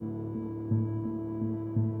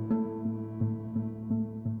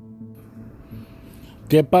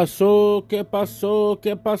¿Qué pasó? ¿Qué pasó?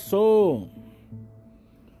 ¿Qué pasó?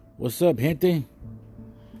 What's up, gente?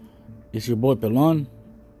 It's your boy Pelon,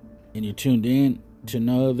 and you're tuned in to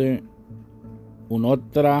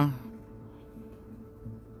unotra.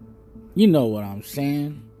 You know what I'm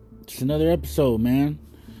saying. It's another episode, man.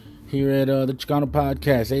 Here at the Chicano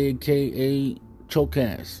Podcast, aka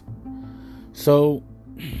Chocast. So,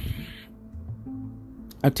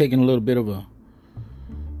 I'm taking a little bit of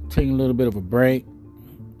a break.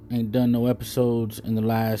 Ain't done no episodes in the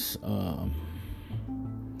last.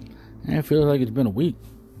 It feels like it's been a week.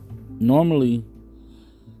 Normally,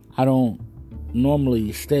 I don't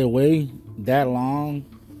normally stay away that long.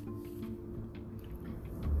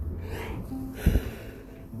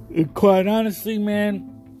 And quite honestly, man,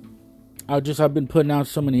 I've been putting out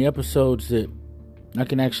so many episodes that I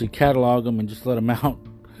can actually catalog them and just let them out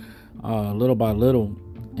little by little.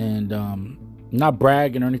 And not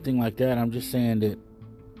bragging or anything like that. I'm just saying that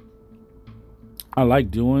I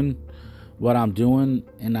like doing what I'm doing,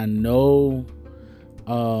 and I know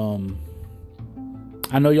y'all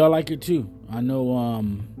like it too. I know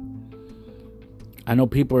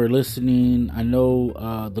people are listening. I know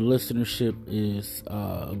the listenership is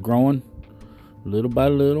growing little by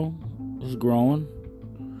little. It's growing.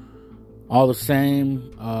 All the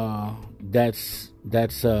same, that's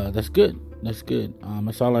good. That's good.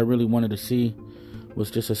 That's all I really wanted to see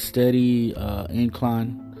was just a steady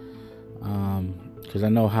incline. Because I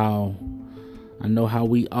know how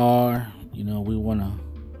we are. You know, we want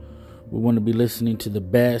to be listening to the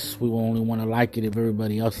best. We only want to like it if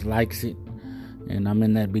everybody else likes it. And I'm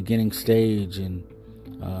in that beginning stage, and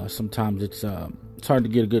sometimes it's hard to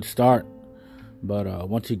get a good start. But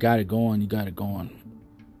once you got it going, you got it going.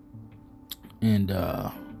 And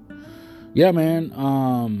yeah,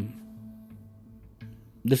 man.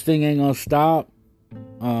 This thing ain't gonna stop.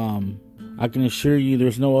 I can assure you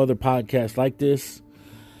there's no other podcast like this.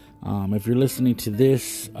 If you're listening to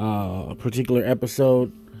this particular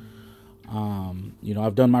episode,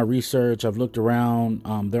 I've done my research. I've looked around.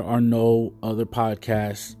 There are no other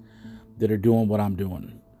podcasts that are doing what I'm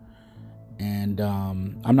doing. And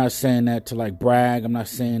I'm not saying that to like brag. I'm not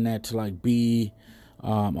saying that to like be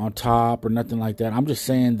on top or nothing like that. I'm just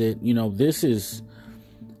saying that,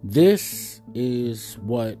 this is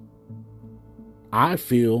what I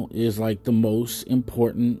feel is like the most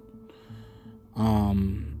important.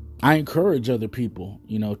 I encourage other people,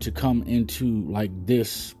 to come into like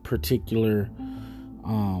this particular,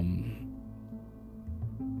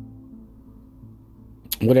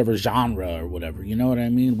 whatever genre or whatever, you know what I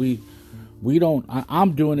mean? We don't,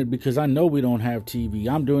 I'm doing it because I know we don't have TV.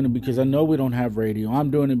 I'm doing it because I know we don't have radio.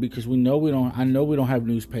 I'm doing it because I know we don't have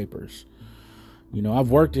newspapers.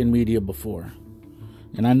 I've worked in media before,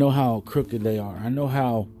 and I know how crooked they are. I know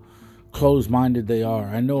how closed-minded they are.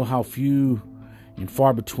 I know how few and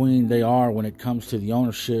far between they are when it comes to the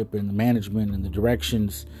ownership and the management and the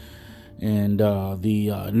directions and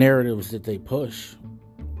the narratives that they push.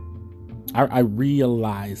 I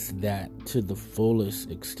realize that to the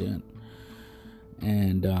fullest extent.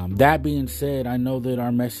 And that being said, I know that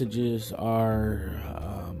our messages are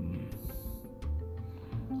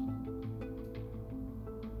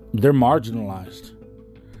they're marginalized.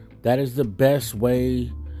 That is the best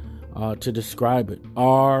way to describe it.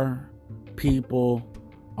 Our people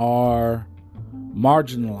are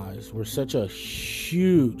marginalized. We're such a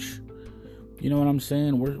huge, you know what I'm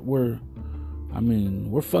saying? We're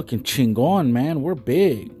fucking chingon, man. We're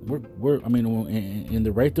big. In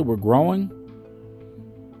the rate that we're growing,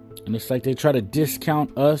 and it's like they try to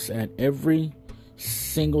discount us at every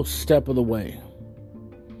single step of the way.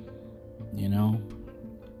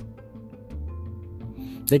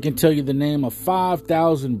 They can tell you the name of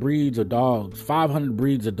 5,000 breeds of dogs, 500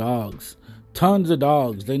 breeds of dogs, tons of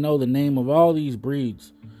dogs. They know the name of all these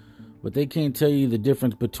breeds, but they can't tell you the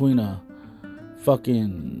difference between a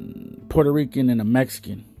fucking Puerto Rican and a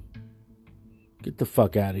Mexican. Get the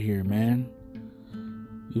fuck out of here, man.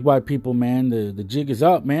 These white people, man, the jig is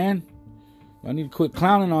up, man. I need to quit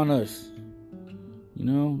clowning on us.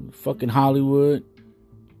 Fucking Hollywood.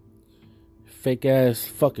 Fake ass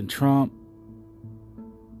fucking Trump.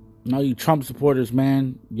 And all you Trump supporters,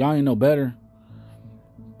 man, y'all ain't no better.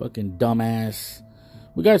 Fucking dumbass.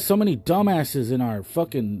 We got so many dumbasses in our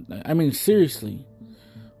fucking... seriously.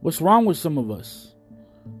 What's wrong with some of us?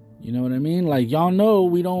 You know what I mean? Like, y'all know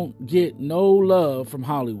we don't get no love from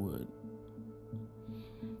Hollywood.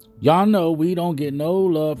 Y'all know we don't get no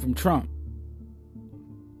love from Trump.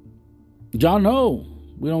 Y'all know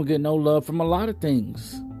we don't get no love from a lot of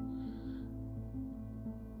things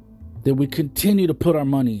that we continue to put our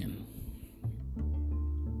money in.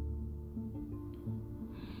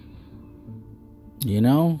 You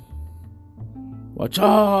know? Watch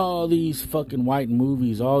all these fucking white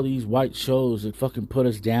movies, all these white shows that fucking put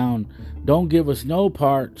us down. Don't give us no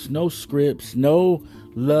parts, no scripts, no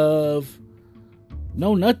love,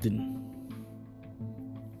 no nothing.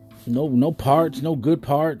 No parts, no good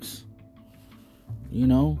parts. You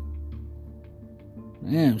know?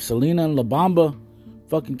 Man, Selena and La Bamba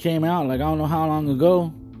fucking came out like I don't know how long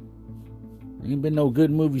ago. Ain't been no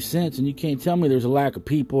good movie since, and you can't tell me there's a lack of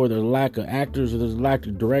people, or there's a lack of actors, or there's a lack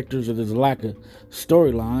of directors, or there's a lack of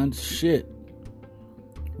storylines. Shit.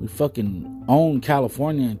 We fucking own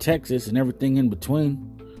California and Texas and everything in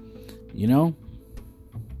between. You know?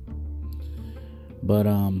 But,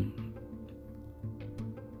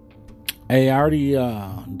 hey, I already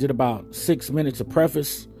did about 6 minutes of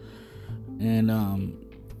preface. And,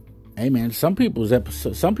 hey, man, some people's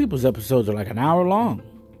episodes are like an hour long.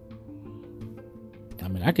 I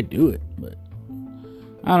mean, I could do it, but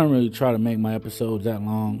I don't really try to make my episodes that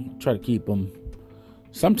long. Try to keep them.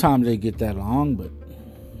 Sometimes they get that long, but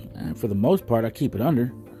for the most part, I keep it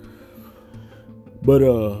under. But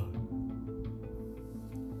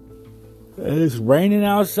it's raining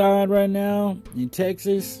outside right now in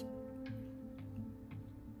Texas.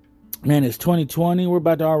 Man, it's 2020. We're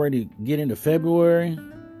about to already get into February,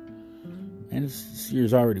 and this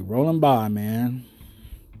year's already rolling by, man.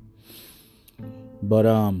 But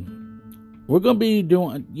we're gonna be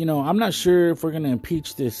doing, I'm not sure if we're gonna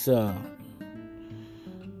impeach this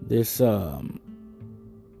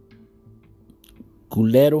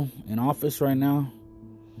culero in office right now.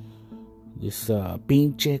 This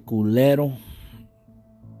pinche culero.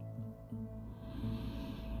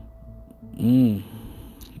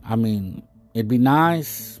 I mean, it'd be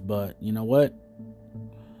nice, but you know what?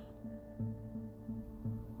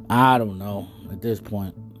 I don't know at this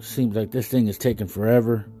point. Seems like this thing is taking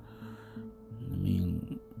forever. I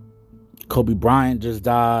mean, Kobe Bryant just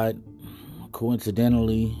died,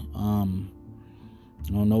 coincidentally. I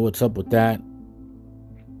don't know what's up with that.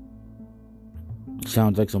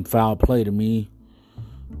 Sounds like some foul play to me.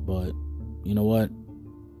 But, you know what?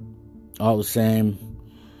 All the same,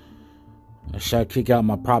 I should kick out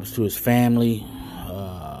my props to his family.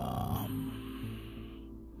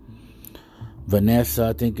 Vanessa,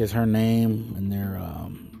 I think is her name, and they're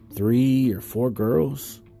 3 or 4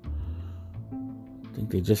 girls. I think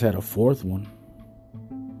they just had a 4th one.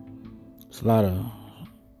 It's a lot of.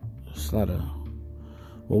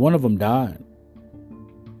 Well, one of them died.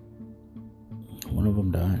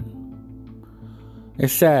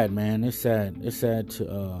 It's sad, man. It's sad. It's sad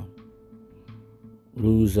to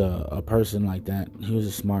lose a person like that. He was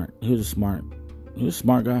a smart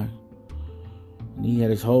guy. He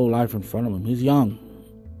had his whole life in front of him. He's young.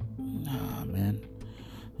 Man.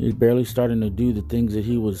 He's barely starting to do the things that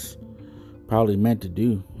he was probably meant to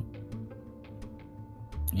do.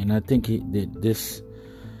 And I think that this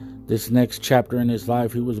next chapter in his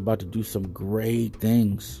life, he was about to do some great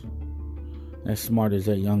things. As smart as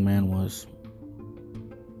that young man was.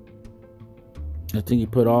 I think he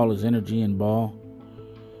put all his energy in ball.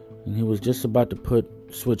 And he was just about to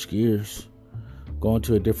switch gears. Go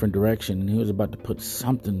into a different direction. And he was about to put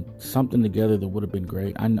something together that would have been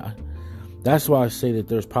great. That's why I say that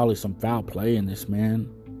there's probably some foul play in this, man.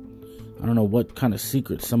 I don't know what kind of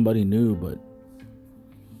secret somebody knew, but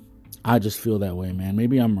I just feel that way, man.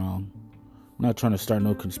 Maybe I'm wrong. I'm not trying to start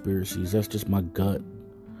no conspiracies. That's just my gut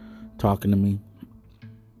talking to me.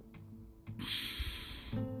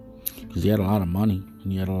 Because he had a lot of money.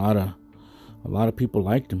 And he had a lot of people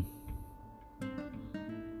liked him.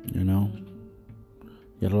 You know?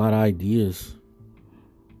 He had a lot of ideas.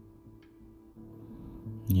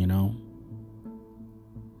 You know?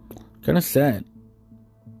 Kind of sad.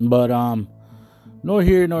 But, nor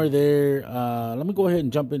here nor there. Let me go ahead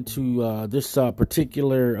and jump into this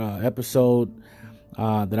particular episode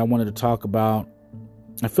that I wanted to talk about.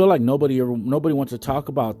 I feel like nobody wants to talk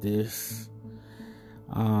about this.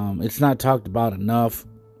 It's not talked about enough.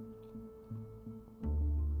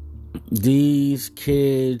 These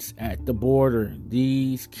kids at the border,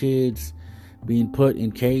 these kids being put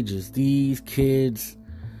in cages, these kids,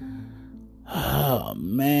 oh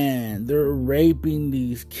man, they're raping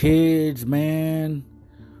these kids, man.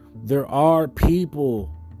 There are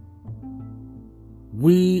people.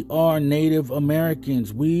 We are Native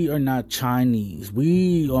Americans. We are not Chinese.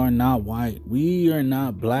 We are not white. We are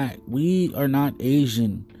not black. We are not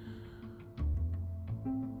Asian.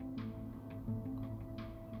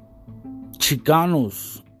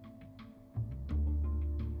 Chicanos.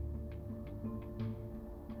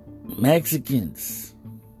 Mexicans.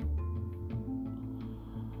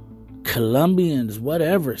 Colombians,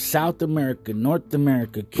 whatever, South America, North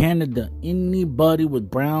America, Canada, anybody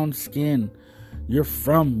with brown skin. We are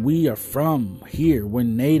from here. We're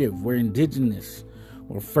native, we're indigenous,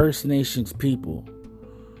 we're First Nations people.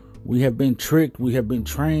 We have been tricked, we have been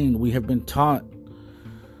trained, we have been taught.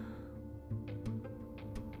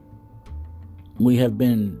 We have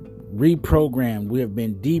been reprogrammed, we have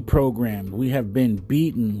been deprogrammed, we have been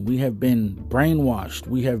beaten, we have been brainwashed,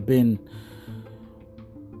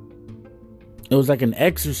 it was like an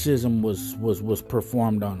exorcism was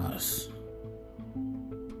performed on us.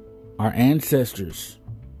 Our ancestors,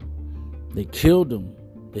 they killed them,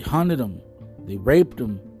 they hunted them, they raped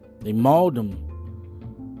them, they mauled them,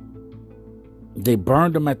 they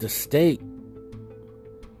burned them at the stake.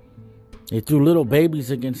 They threw little babies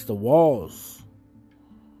against the walls.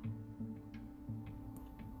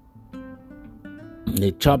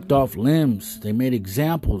 They chopped off limbs. They made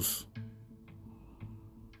examples.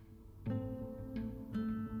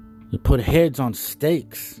 They put heads on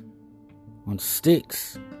stakes, on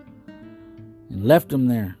sticks, and left them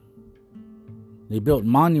there. They built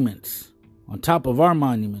monuments on top of our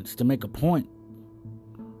monuments to make a point.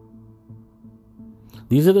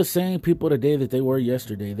 These are the same people today that they were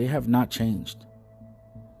yesterday. They have not changed.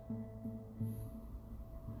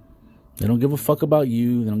 They don't give a fuck about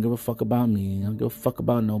you. They don't give a fuck about me. They don't give a fuck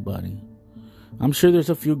about nobody. I'm sure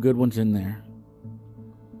there's a few good ones in there.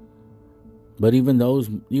 But even those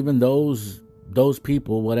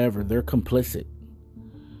people, whatever, they're complicit.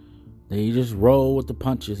 They just roll with the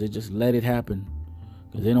punches. They just let it happen.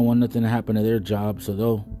 Because they don't want nothing to happen to their job. So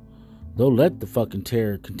they'll let the fucking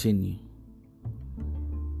terror continue.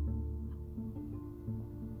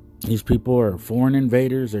 These people are foreign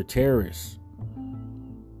invaders. They're terrorists.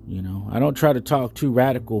 You know, I don't try to talk too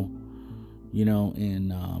radical, you know,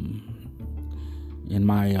 in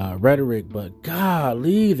my rhetoric, but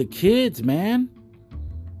golly, the kids, man.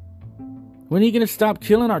 When are you going to stop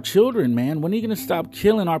killing our children, man? When are you going to stop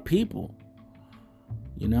killing our people?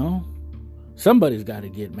 You know, somebody's got to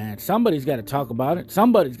get mad. Somebody's got to talk about it.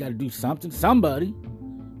 Somebody's got to do something. Somebody,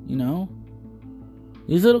 you know,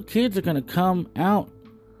 these little kids are going to come out.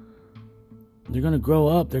 They're going to grow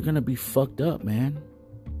up. They're going to be fucked up, man.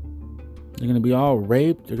 They're going to be all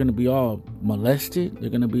raped. They're going to be all molested. They're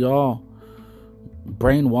going to be all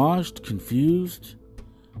brainwashed, confused.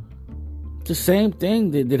 It's the same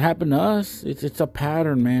thing that happened to us. It's a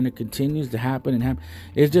pattern, man. It continues to happen and happen.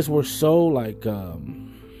 It's just we're so like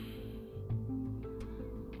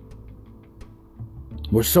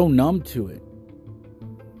we're so numb to it.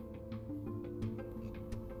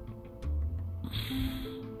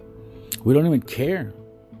 We don't even care.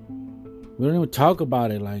 We don't even talk about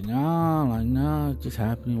it. Like, nah, it's just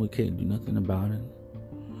happening. We can't do nothing about it.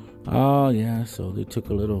 Oh, yeah, so they took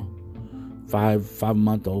a little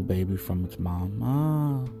 5-month-old baby from its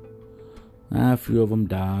mom. A few of them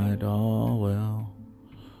died. Oh, well.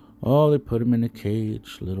 Oh, they put them in a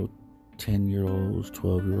cage. Little 10-year-olds,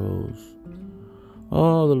 12-year-olds.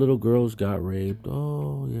 Oh, the little girls got raped.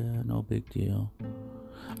 Oh, yeah, no big deal.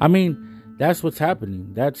 I mean, that's what's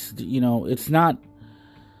happening. That's, you know, it's not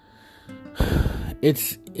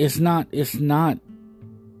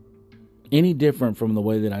any different from the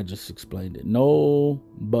way that I just explained it.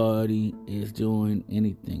 Nobody is doing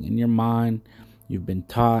anything. In your mind, you've been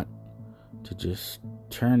taught to just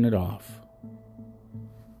turn it off.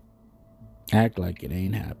 Act like it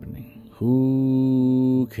ain't happening.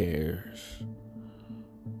 Who cares?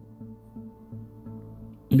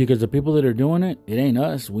 Because the people that are doing it, it ain't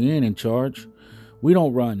us. We ain't in charge. We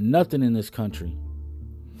don't run nothing in this country.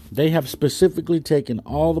 They have specifically taken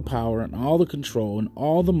all the power and all the control and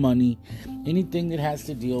all the money, anything that has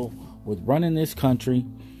to deal with running this country,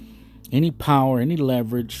 any power, any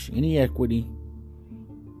leverage, any equity.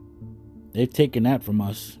 They've taken that from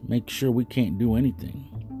us. Make sure we can't do anything.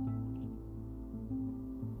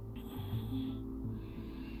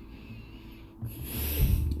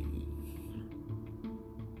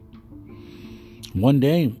 One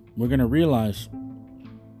day, we're going to realize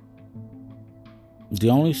the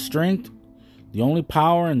only strength, the only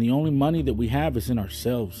power, and the only money that we have is in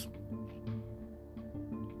ourselves.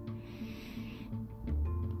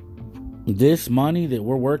 This money that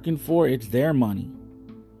we're working for, it's their money.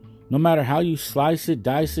 No matter how you slice it,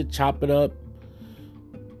 dice it, chop it up,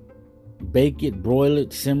 bake it, broil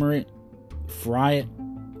it, simmer it, fry it,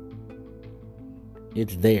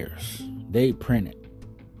 it's theirs. They print it.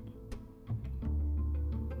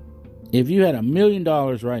 If you had $1 million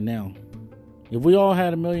right now, if we all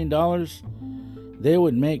had $1 million, they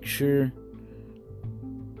would make sure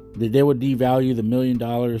that they would devalue the $1 million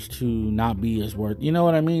to not be as worth. You know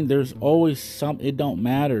what I mean? There's always some. It don't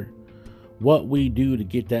matter what we do to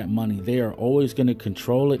get that money. They are always going to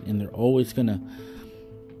control it, and they're always going to.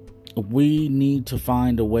 We need to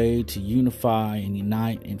find a way to unify and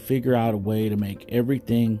unite and figure out a way to make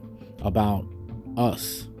everything about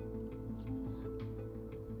us.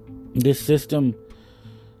 This system,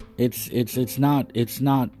 it does not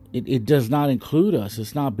include us.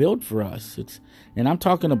 It's not built for us. And I'm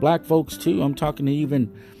talking to black folks too. I'm talking to even,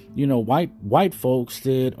 white folks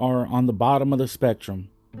that are on the bottom of the spectrum.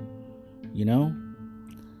 And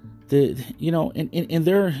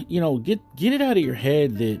they're, get it out of your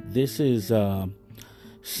head that this is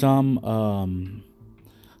something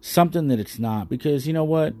that it's not, because you know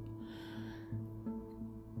what?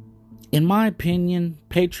 In my opinion,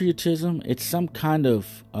 patriotism, it's some kind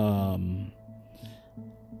of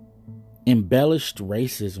embellished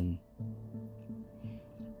racism.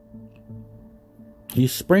 You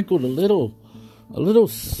sprinkled a little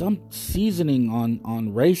some seasoning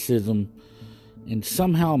on racism and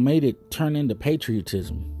somehow made it turn into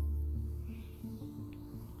patriotism.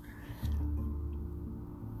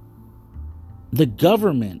 The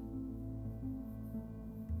government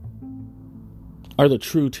are the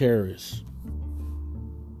true terrorists.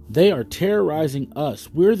 They are terrorizing us.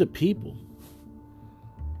 We're the people.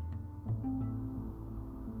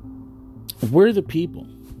 We're the people.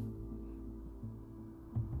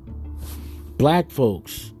 Black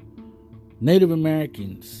folks, Native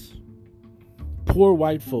Americans, poor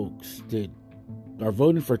white folks that are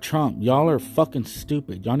voting for Trump. Y'all are fucking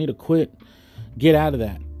stupid. Y'all need to quit. Get out of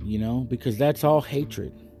that, because that's all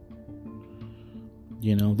hatred.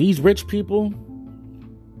 These rich people,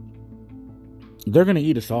 they're going to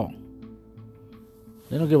eat us all.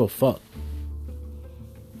 They don't give a fuck.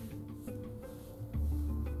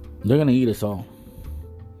 They're going to eat us all.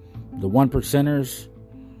 The 1%ers,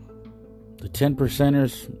 the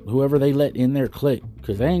 10%ers, whoever they let in their clique.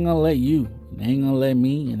 Because they ain't going to let you. They ain't going to let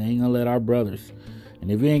me. And they ain't going to let our brothers.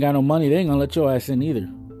 And if you ain't got no money, they ain't going to let your ass in either.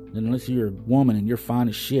 Unless you're a woman and you're fine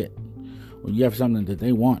as shit. Or you have something that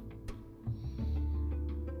they want.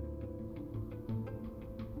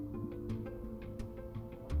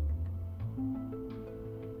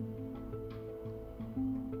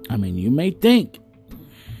 I mean, you may think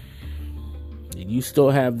that you still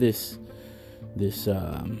have this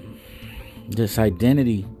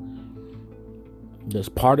identity, this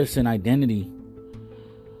partisan identity,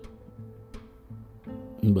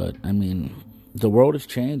 but I mean, the world has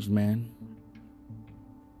changed, man.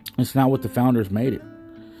 It's not what the founders made it.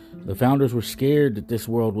 The founders were scared that this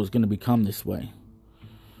world was going to become this way.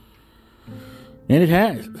 And it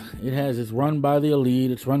has. It's run by the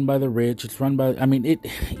elite. It's run by the rich. It's run by, I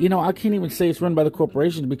can't even say it's run by the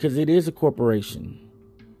corporations, because it is a corporation.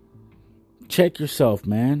 Check yourself,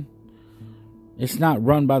 man. It's not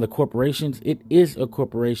run by the corporations. It is a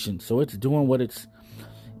corporation. So it's doing what it's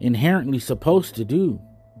inherently supposed to do.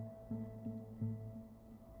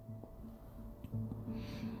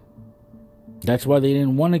 That's why they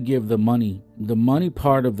didn't want to give the money. The money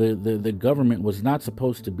part of the government was not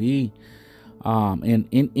supposed to be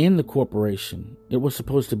in the corporation. It was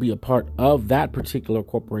supposed to be a part of that particular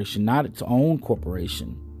corporation, not its own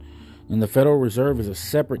corporation. And the Federal Reserve is a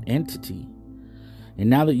separate entity.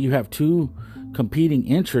 And now that you have two competing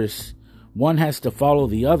interests, one has to follow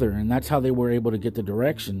the other. And that's how they were able to get the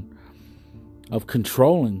direction of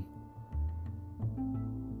controlling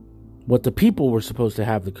what the people were supposed to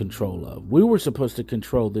have the control of. We were supposed to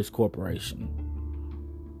control this corporation.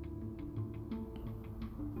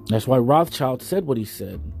 That's why Rothschild said what he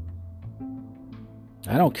said.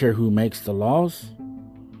 I don't care who makes the laws.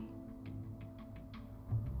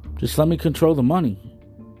 Just let me control the money.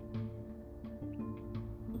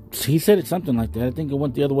 He said it something like that. I think it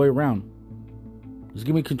went the other way around. Just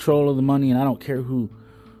give me control of the money and I don't care who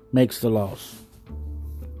makes the laws.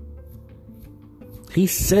 He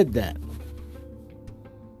said that.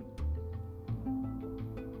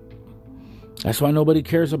 That's why nobody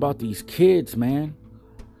cares about these kids, man.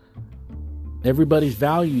 Everybody's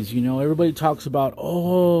values, everybody talks about,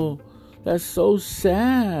 oh, that's so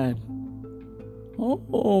sad.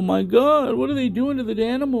 Oh my God, what are they doing to the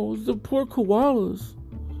animals? The poor koalas.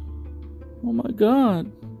 Oh my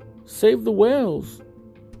God, save the whales.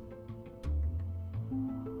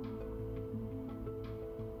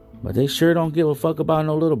 But they sure don't give a fuck about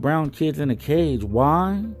no little brown kids in a cage.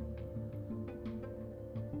 Why?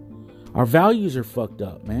 Our values are fucked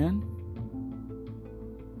up, man.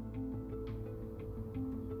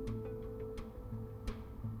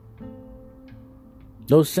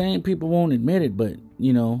 Those same people won't admit it, but,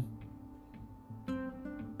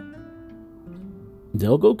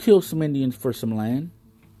 they'll go kill some Indians for some land.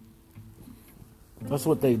 That's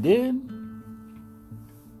what they did.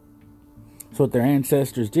 what their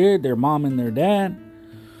ancestors did. Their mom and their dad,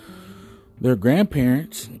 their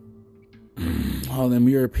grandparents. All them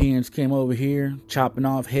Europeans came over here, chopping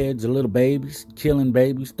off heads of little babies, killing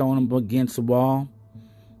babies, throwing them against the wall,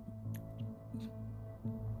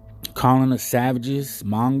 calling us savages,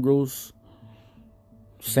 mongrels,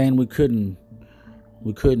 saying we couldn't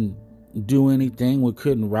do anything, we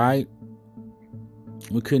couldn't write,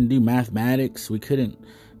 we couldn't do mathematics, we couldn't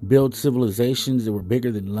build civilizations that were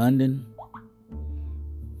bigger than London,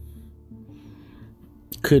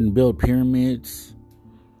 couldn't build pyramids,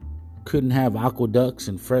 couldn't have aqueducts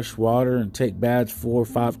and fresh water and take baths 4 or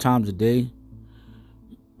 5 times a day.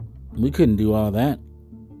 We couldn't do all that.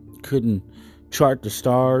 Couldn't chart the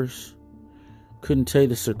stars. Couldn't tell you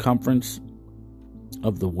the circumference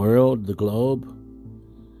of the world, the globe.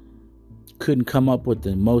 Couldn't come up with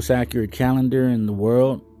the most accurate calendar in the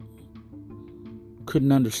world.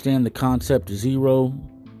 Couldn't understand the concept of zero.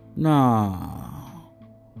 Nah.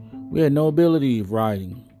 We had no ability of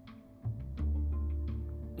writing.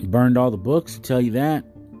 Burned all the books to tell you that.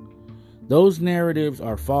 Those narratives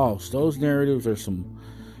are false. Those narratives are some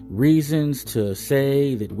reasons to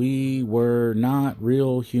say that we were not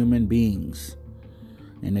real human beings.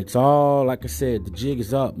 And it's all, like I said, the jig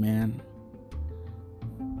is up, man.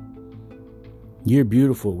 You're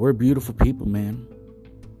beautiful. We're beautiful people, man.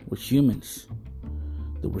 We're humans.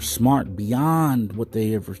 That we're smart beyond what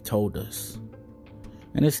they ever told us.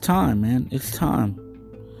 And it's time, man. It's time.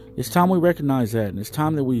 It's time we recognize that. And it's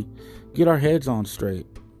time that we get our heads on straight.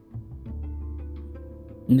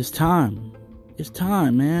 And it's time. It's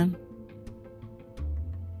time, man.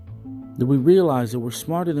 That we realize that we're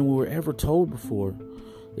smarter than we were ever told before.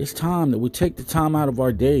 It's time that we take the time out of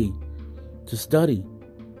our day to study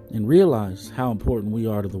and realize how important we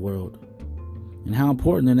are to the world. And how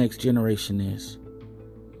important the next generation is.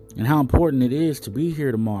 And how important it is to be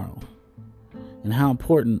here tomorrow. And how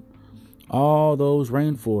important all those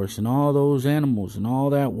rainforests and all those animals and all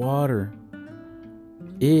that water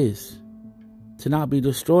is to not be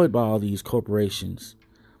destroyed by all these corporations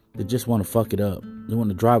that just want to fuck it up. They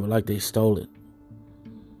want to drive it like they stole it.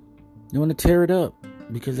 They want to tear it up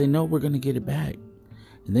because they know we're going to get it back.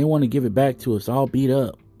 And they want to give it back to us all beat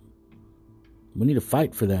up. We need to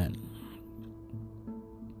fight for that.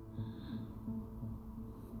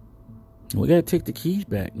 We got to take the keys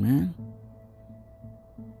back, man.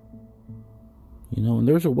 You know, and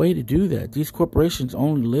there's a way to do that. These corporations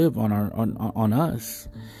only live on us.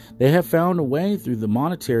 They have found a way through the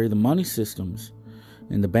money systems,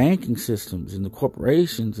 and the banking systems, and the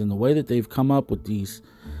corporations, and the way that they've come up with these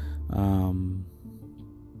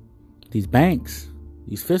banks,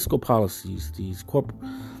 these fiscal policies, these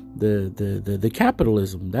the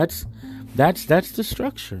capitalism. That's the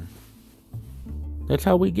structure. That's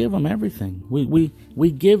how we give them everything.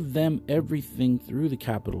 We give them everything through the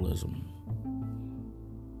capitalism.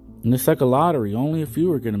 And it's like a lottery. Only a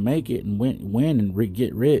few are going to make it and win and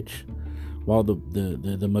get rich, while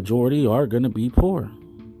the majority are going to be poor.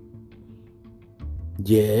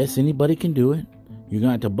 Yes, anybody can do it. You're going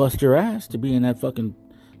to have to bust your ass to be in that fucking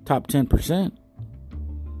top 10%.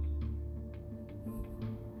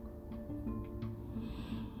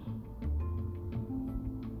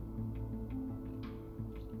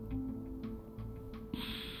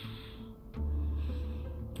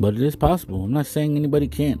 But it is possible. I'm not saying anybody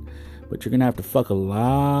can't. But you're going to have to fuck a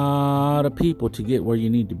lot of people to get where you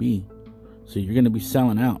need to be. So you're going to be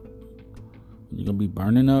selling out. You're going to be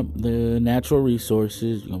burning up the natural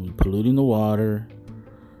resources. You're going to be polluting the water.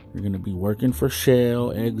 You're going to be working for Shell,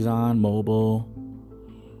 Exxon, Mobil,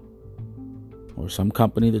 or some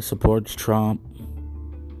company that supports Trump,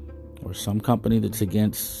 or some company that's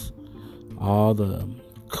against all the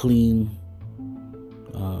clean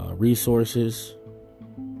resources.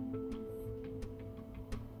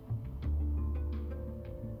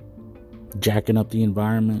 Jacking up the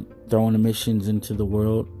environment, throwing emissions into the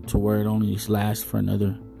world to where it only lasts for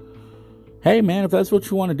another. Hey man, if that's what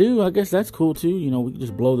you want to do, I guess that's cool too. You know, we can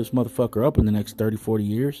just blow this motherfucker up in the next 30, 40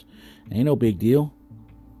 years. Ain't no big deal.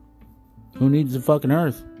 Who needs the fucking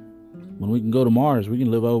Earth? When we can go to Mars, we can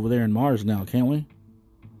live over there in Mars now, can't we?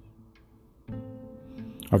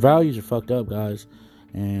 Our values are fucked up, guys.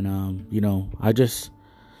 And, you know, I just...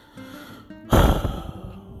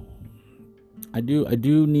 I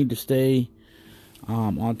do need to stay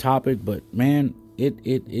on topic, but man,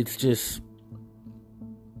 it's just,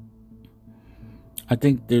 I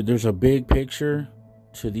think there's a big picture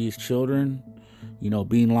to these children, you know,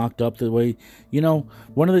 being locked up the way, you know,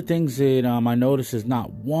 one of the things that I notice is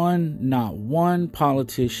not one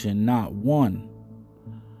politician, not one,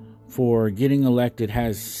 for getting elected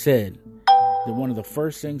has said that one of the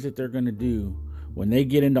first things that they're going to do when they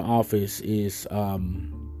get into office is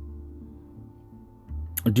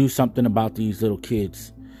do something about these little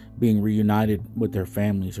kids being reunited with their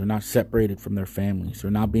families, or not separated from their families,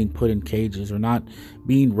 or not being put in cages, or not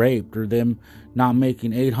being raped, or them not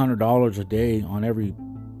making $800 a day on every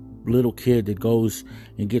little kid that goes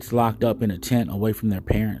and gets locked up in a tent away from their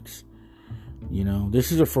parents. You know,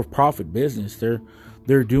 this is a for-profit business.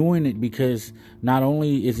 They're doing it because not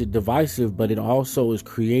only is it divisive, but it also is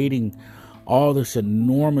creating all this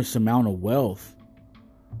enormous amount of wealth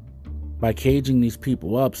by caging these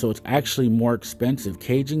people up. So it's actually more expensive.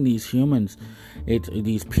 Caging these humans,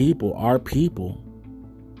 these people, our people,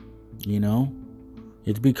 you know,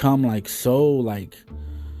 it's become like so like,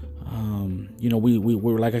 you know,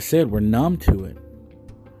 we're, like I said, we're numb to it.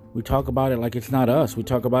 We talk about it like it's not us. We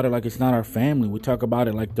talk about it like it's not our family. We talk about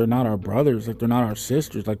it like they're not our brothers, like they're not our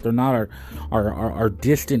sisters, like they're not our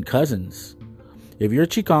distant cousins. If you're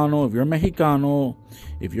Chicano, if you're Mexicano,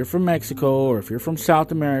 if you're from Mexico, or if you're from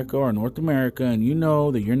South America or North America, and you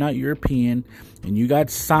know that you're not European and you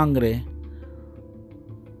got sangre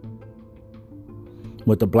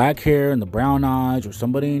with the black hair and the brown eyes, or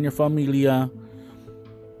somebody in your familia,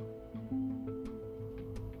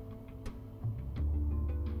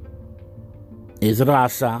 is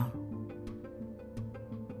raza,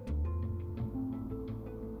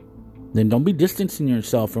 then don't be distancing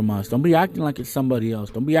yourself from us. Don't be acting like it's somebody else.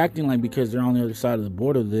 Don't be acting like because they're on the other side of the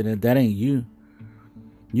border that ain't you.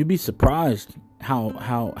 You'd be surprised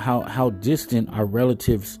how distant our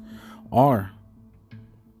relatives are,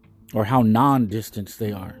 or how non-distant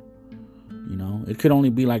they are. You know, it could only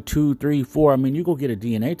be like 2, 3, 4. I mean, you go get a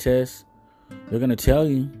DNA test, they're gonna tell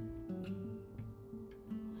you.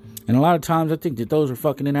 And a lot of times I think that those are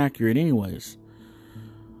fucking inaccurate anyways.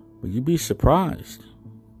 But you'd be surprised.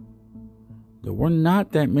 There were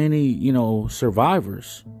not that many, you know,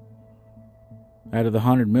 survivors out of the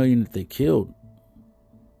 100 million that they killed.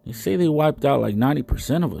 They say they wiped out like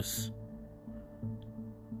 90% of us.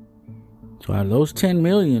 So out of those 10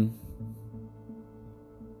 million,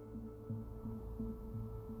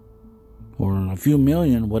 or a few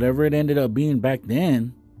million, whatever it ended up being back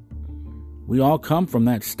then, we all come from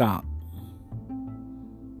that stock.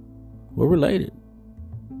 We're related.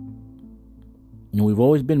 And we've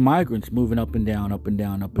always been migrants moving up and down, up and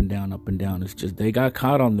down, up and down, up and down. It's just they got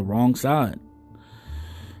caught on the wrong side.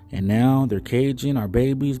 And now they're caging our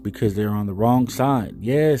babies because they're on the wrong side.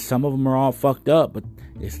 Yes, some of them are all fucked up, but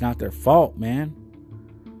it's not their fault, man.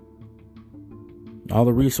 All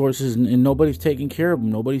the resources, and nobody's taking care of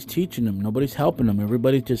them. Nobody's teaching them. Nobody's helping them.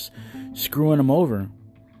 Everybody's just screwing them over.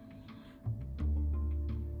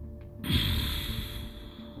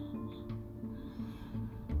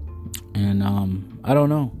 And I don't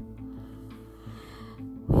know.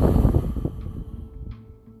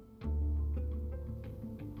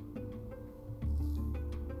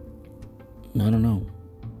 I don't know.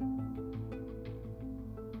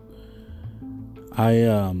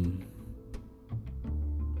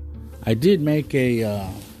 I did make a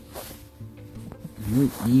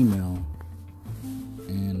new email,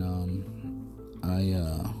 and I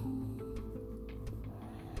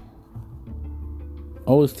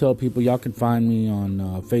always tell people y'all can find me on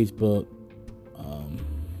Facebook.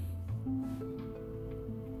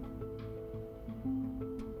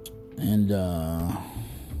 And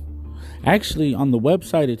actually, on the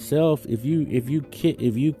website itself, if you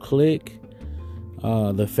click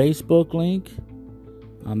the Facebook link,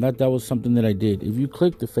 that was something that I did. If you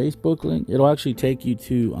click the Facebook link, it'll actually take you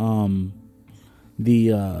to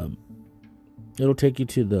the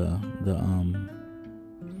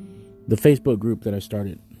Facebook group that I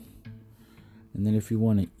started. And then if you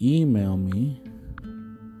want to email me,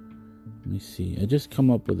 let me see. I just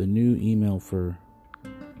come up with a new email for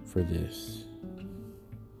this.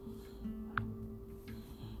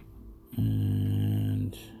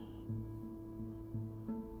 And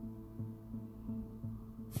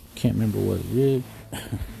can't remember what it is.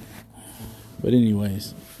 But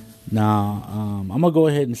anyways, now I'm gonna go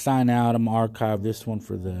ahead and sign out. I'm gonna archive this one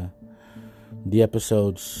for the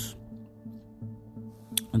episodes.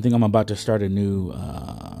 I think I'm about to start a new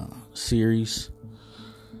series,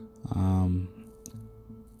 because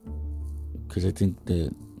I think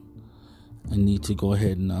that I need to go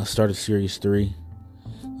ahead and start a series 3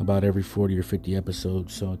 about every 40 or 50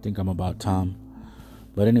 episodes. So I think I'm about time.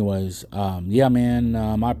 But anyways, yeah, man,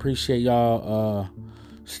 I appreciate y'all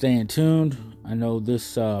staying tuned. I know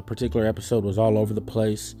this particular episode was all over the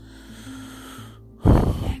place.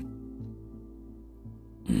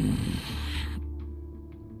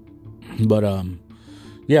 But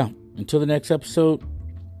yeah, until the next episode,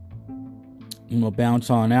 I'm gonna bounce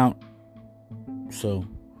on out. So,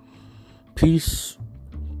 peace,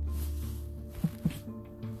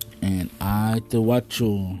 and I te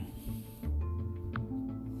watcho.